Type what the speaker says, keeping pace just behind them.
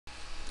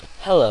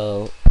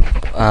Hello,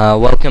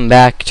 welcome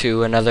back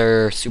to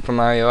another Super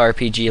Mario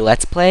RPG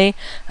Let's Play.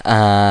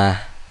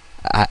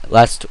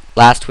 Last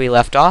we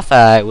left off,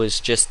 I was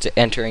just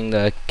entering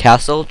the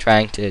castle,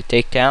 trying to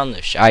take down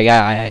the Shy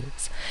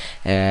Guys.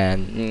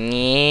 And,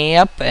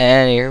 yep,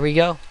 and here we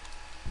go.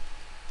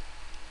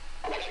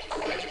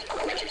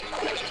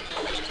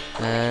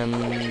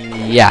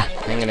 Yeah,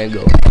 I'm gonna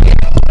go.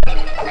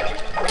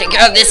 Take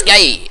out this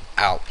guy!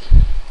 Ow.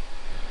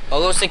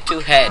 Logo stick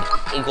to head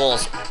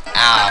equals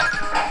ow.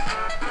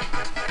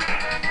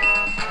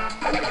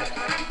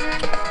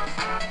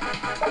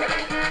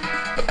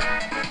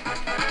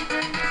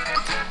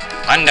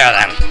 Under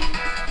them.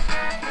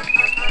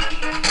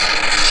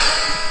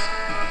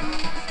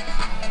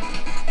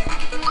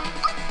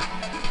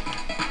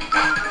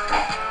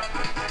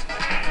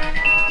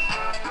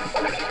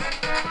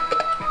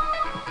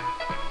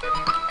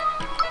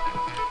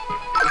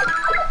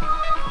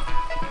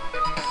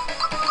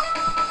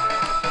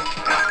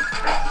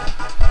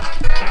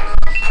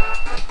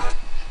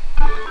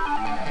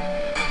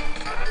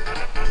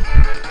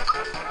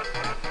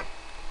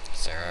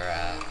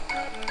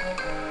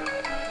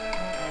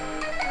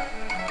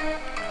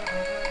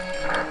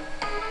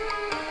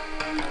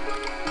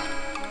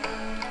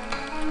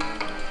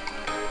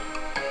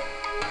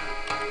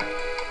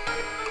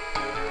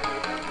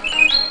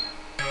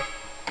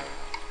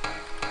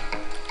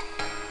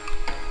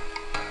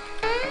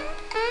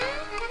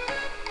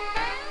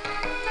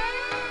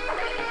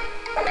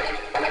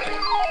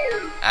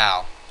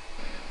 Ow.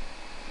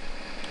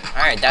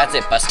 Alright, that's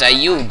it, Buster.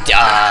 You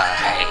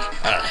die.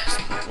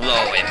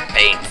 Slow and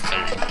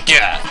painful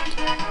death.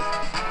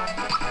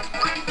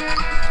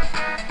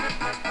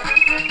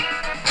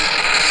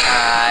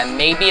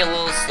 Maybe a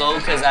little slow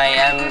because I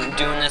am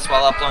doing this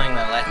while uploading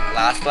the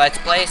last Let's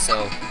Play,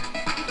 so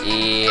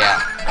yeah.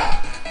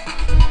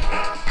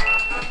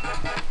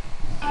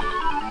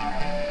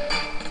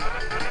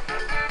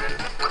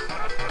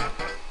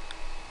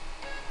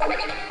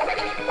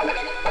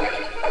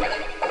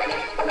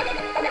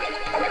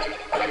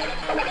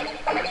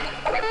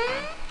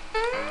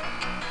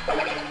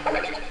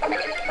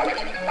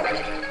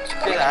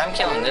 Screw that, I'm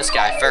killing this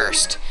guy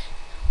first.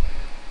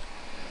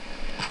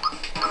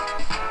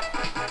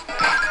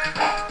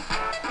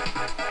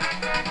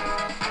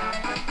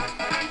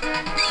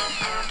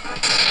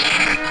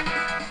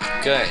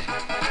 Good.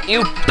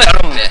 You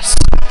better miss.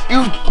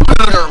 You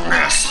better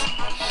miss.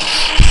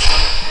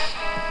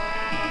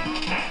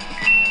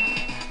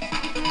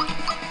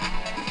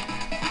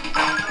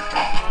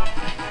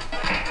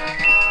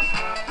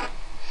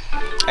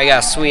 I got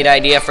a sweet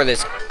idea for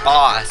this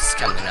boss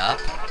coming up.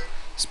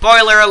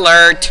 Spoiler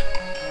alert!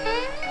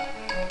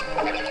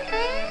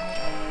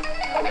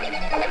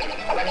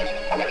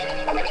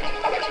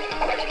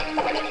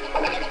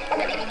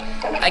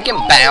 I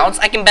can bounce.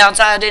 I can bounce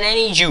out at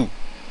any Jew.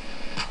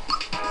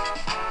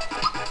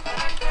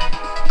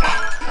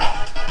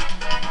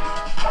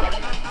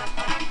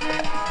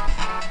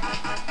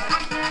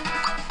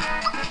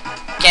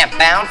 Can't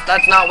bounce?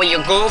 That's not what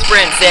your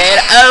girlfriend said.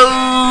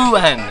 Oh,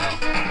 I know.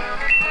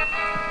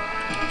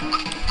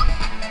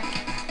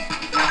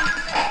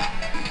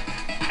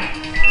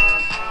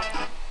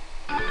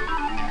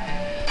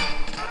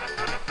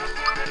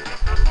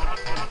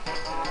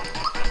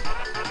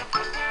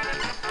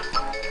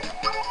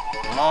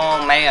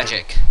 More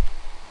magic.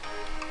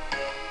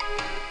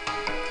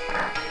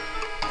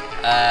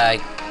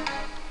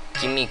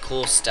 Give me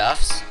cool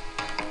stuffs.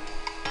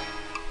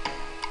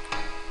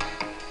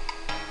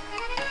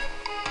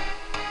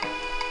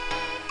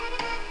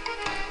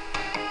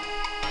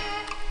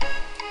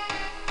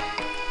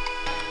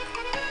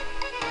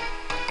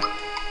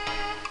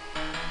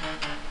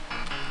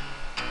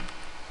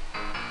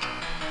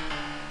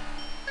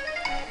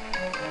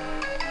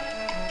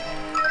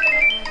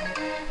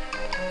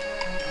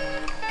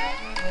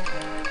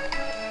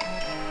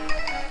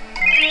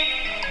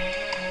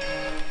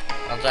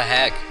 What the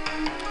heck?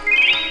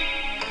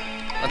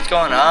 What's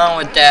going on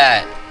with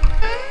that?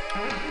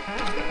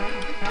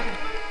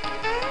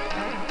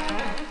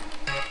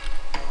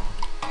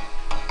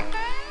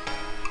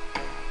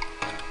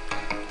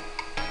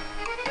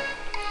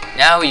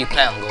 Now where you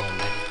plan on going,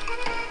 buddy?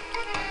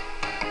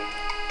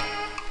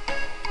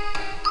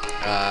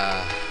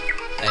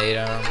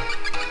 Item.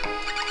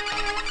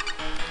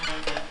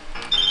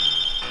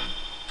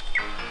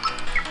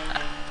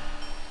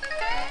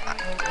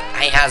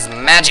 He has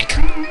magic.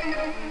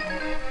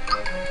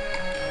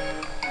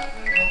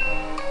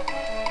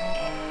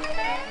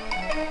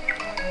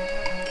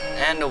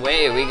 And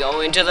away we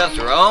go into the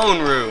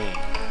throne room.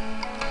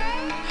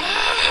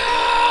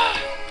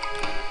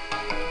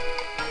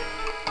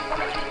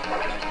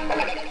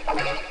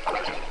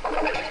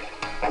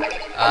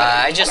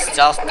 I just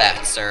stealthed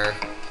that, sir.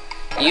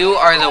 You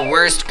are the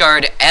worst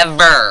guard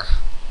ever.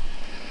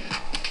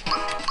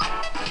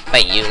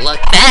 But you look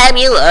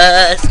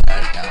fabulous.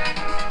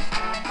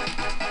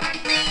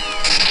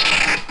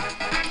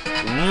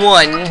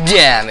 One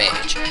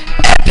damage.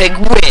 Epic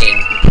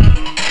win.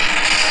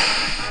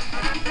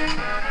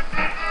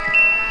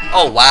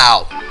 Oh,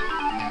 wow.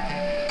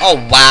 Oh,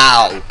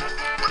 wow.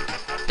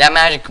 That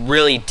magic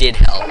really did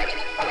help.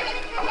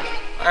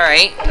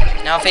 Alright,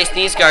 now face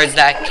these guards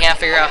that can't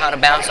figure out how to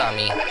bounce on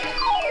me.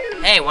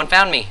 Hey, one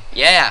found me.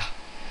 Yeah.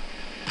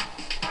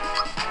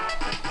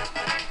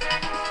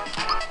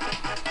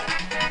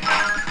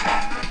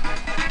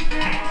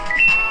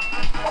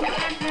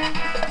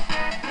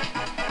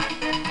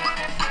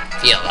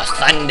 Feel the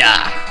thunder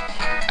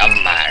of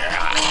my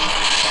wrath.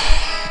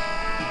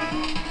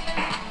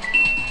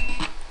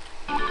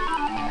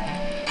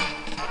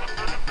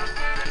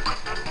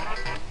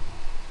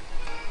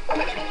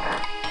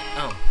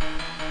 Oh.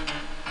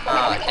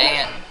 Oh, dang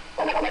it.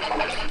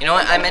 You know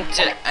what,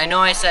 I know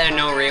I said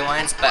no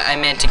rewinds, but I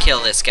meant to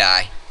kill this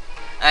guy.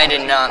 I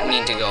did not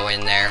mean to go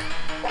in there.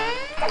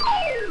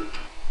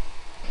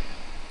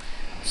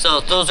 So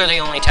those are the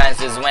only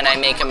times is when I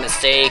make a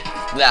mistake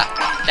that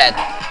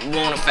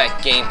won't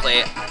affect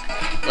gameplay.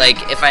 Like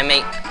if I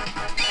mean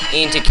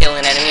to kill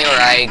an enemy or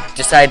I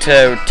decide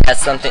to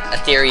test a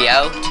theory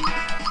out.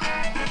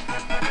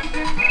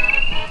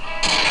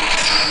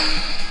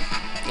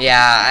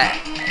 Yeah,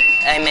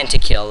 I meant to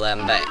kill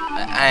them, but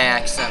I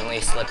accidentally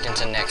slipped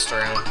into the next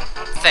room.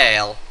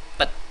 Fail.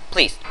 But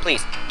please,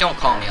 don't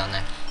call me on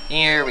that.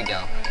 Here we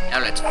go. Now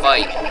let's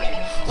fight.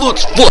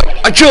 Let's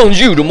fight! I challenge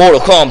you to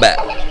Mortal Kombat!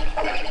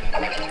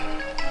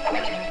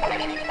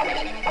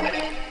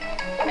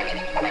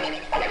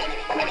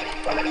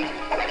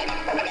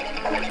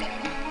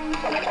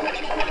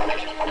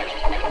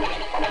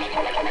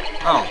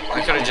 Oh,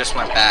 I could have just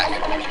went back.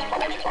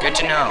 Good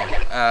to know.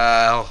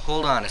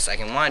 Hold on a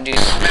second. Want to do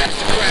this?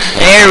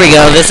 There we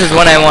go. This is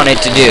what I wanted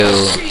to do.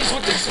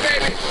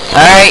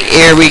 Alright,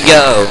 here we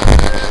go.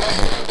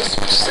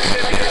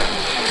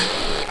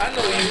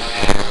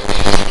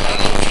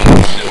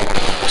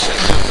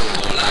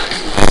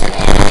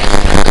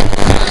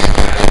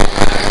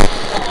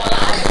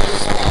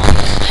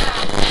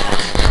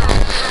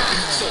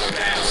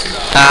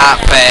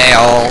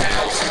 Fail.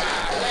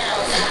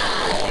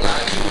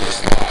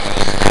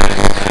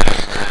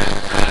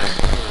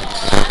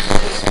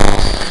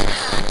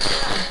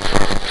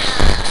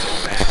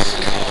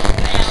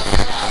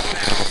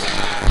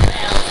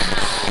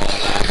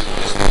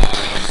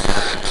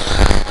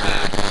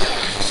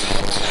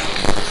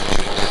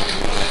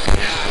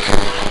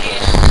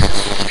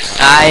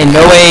 I in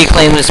no way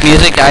claim this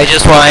music, I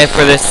just want it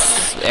for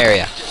this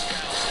area.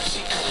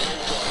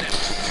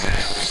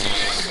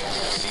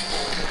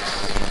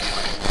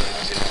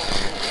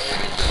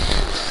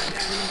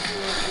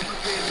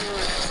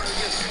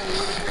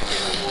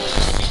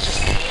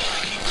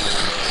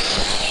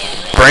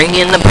 Bring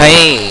in the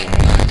pain.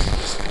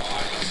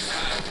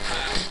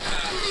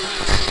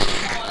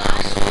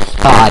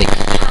 Body.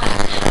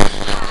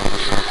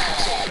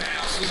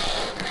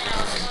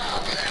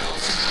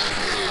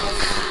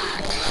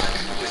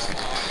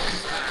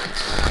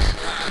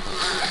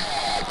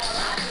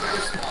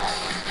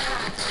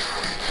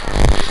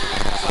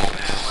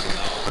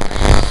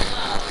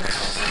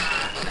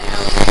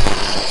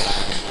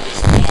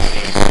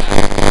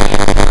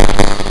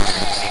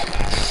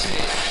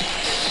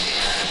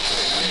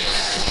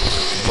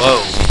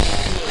 Whoa.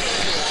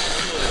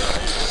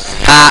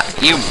 Ha,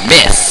 you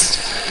missed.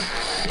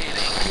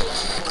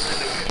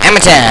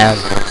 Hammer time.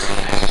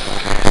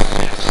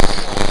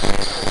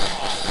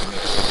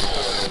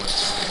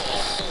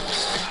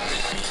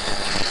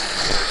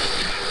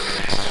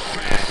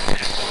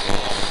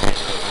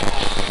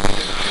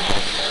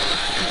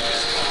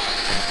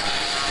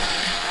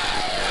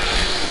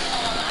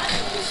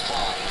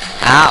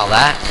 Ow,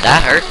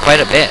 that hurt quite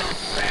a bit.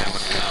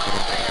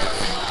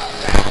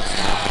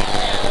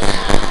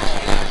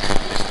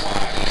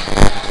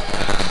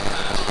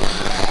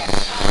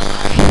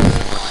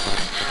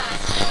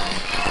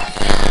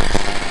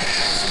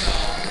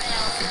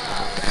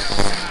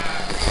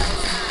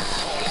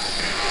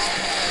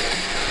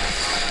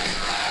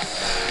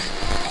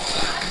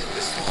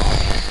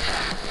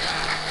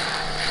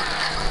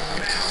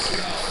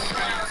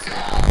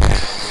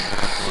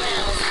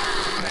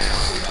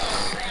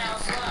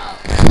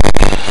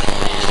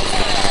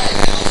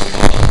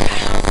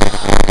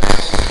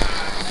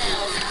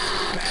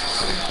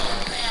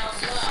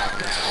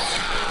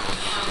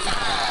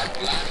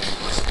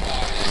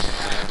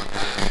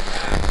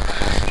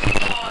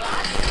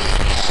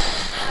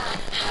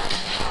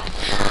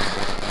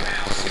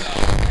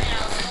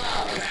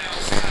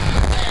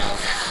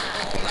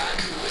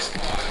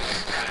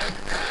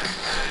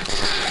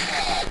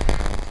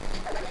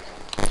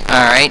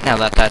 Alright, now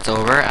that that's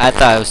over, I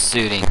thought I was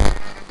shooting.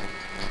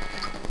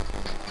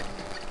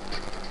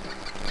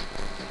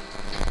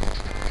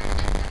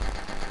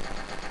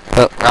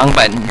 Oh, wrong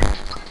button.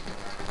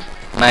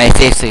 My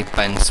safe sleep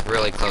button's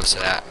really close to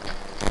that.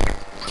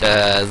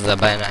 To the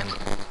button I'm...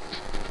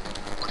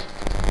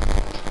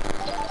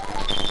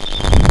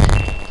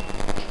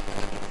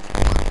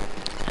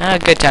 A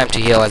good time to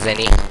heal as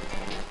any.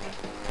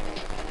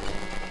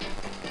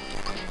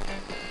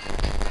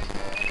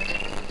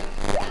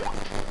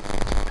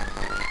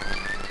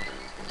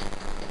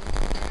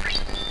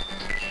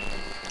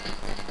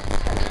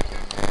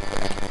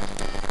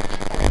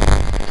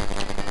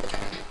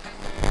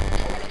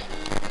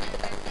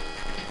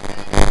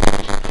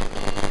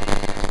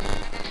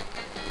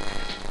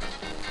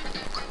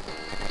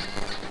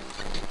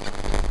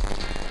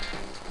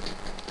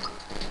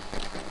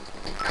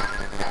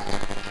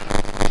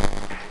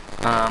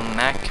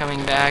 Mac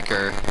coming back,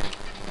 or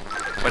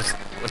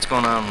what's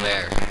going on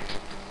there?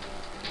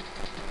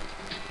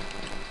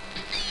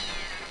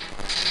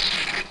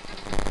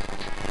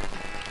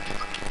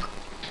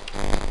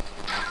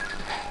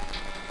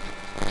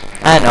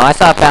 I don't know, I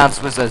thought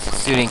Bounce was a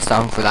suiting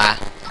song for that.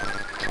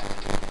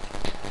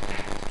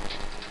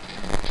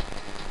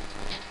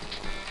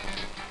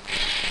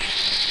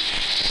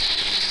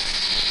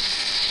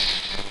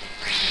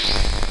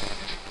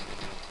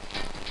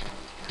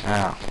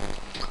 Oh.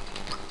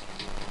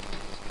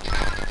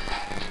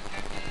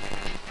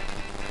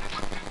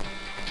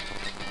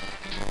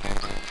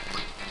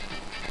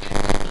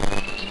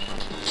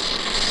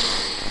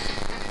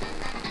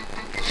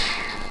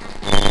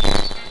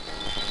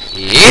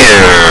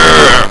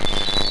 Yeah.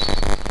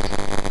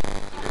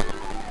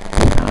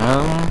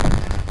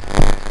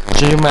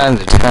 Just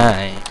amount of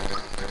time.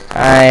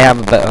 I have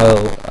about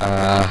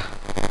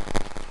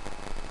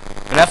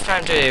enough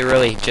time to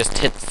really just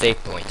hit the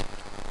save point.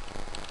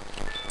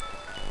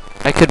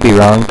 I could be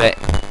wrong, but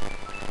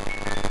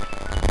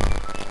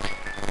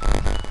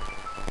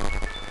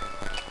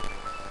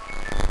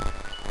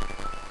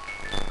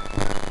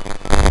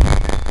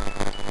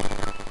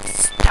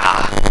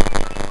stop.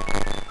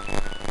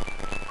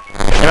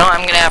 You know,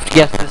 I'm gonna have to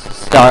guess this is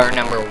star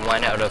number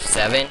 1 out of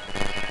 7.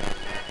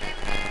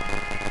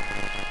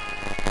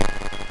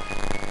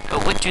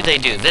 But what do they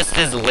do? This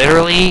is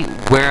literally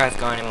where I've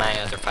gone in my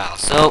other file.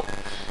 So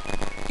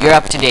you're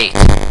up to date.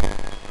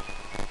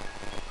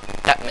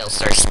 That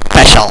Milstar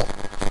special.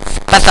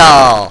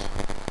 Special!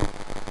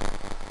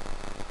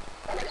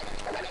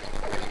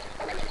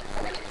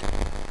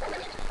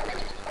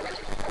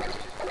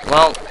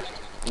 Well,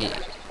 yeah,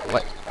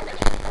 what?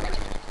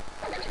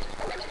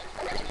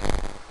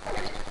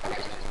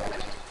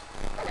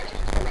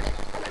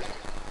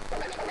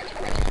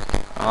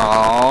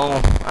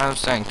 Oh, I was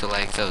starting to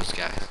like those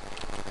guys.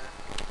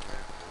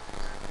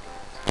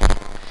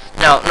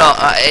 No,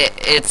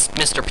 it's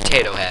Mr.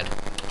 Potato Head.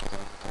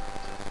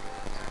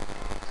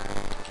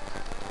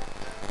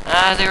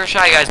 They were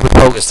Shy Guys with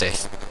Pogo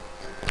Sticks.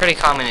 Pretty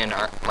common in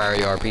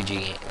Mario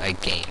RPG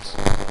like games.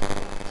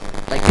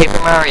 Like Paper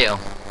Mario.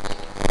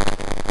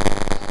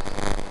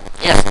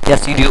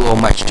 Yes, you do owe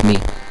much to me.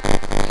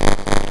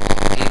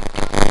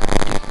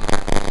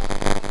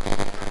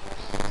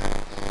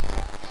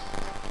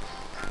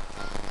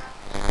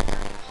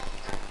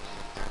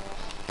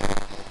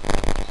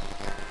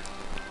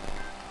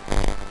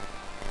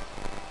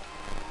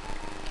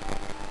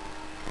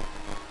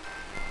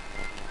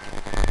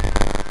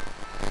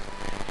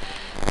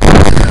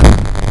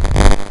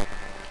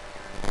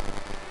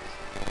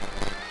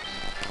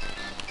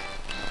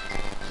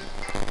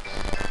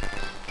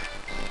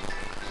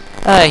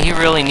 He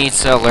really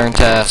needs to learn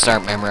to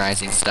start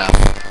memorizing stuff.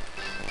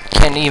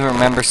 Can't even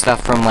remember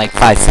stuff from like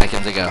 5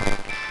 seconds ago.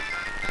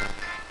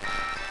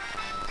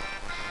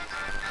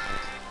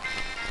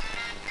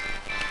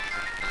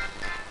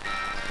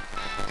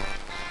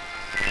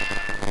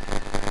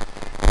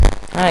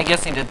 I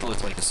guess he did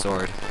look like a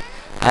sword.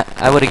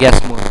 I would have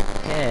guessed more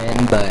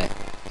 10, but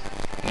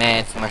nah,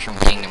 it's Mushroom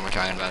Kingdom we're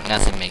talking about.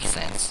 Nothing makes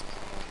sense.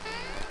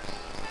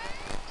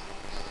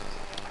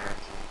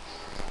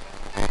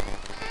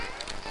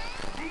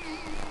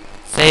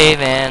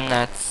 Save, and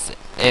that's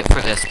it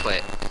for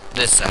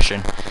this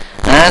session.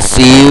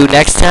 See you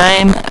next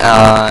time.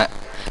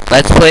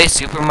 Let's play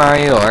Super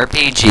Mario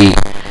RPG.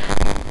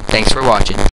 Thanks for watching.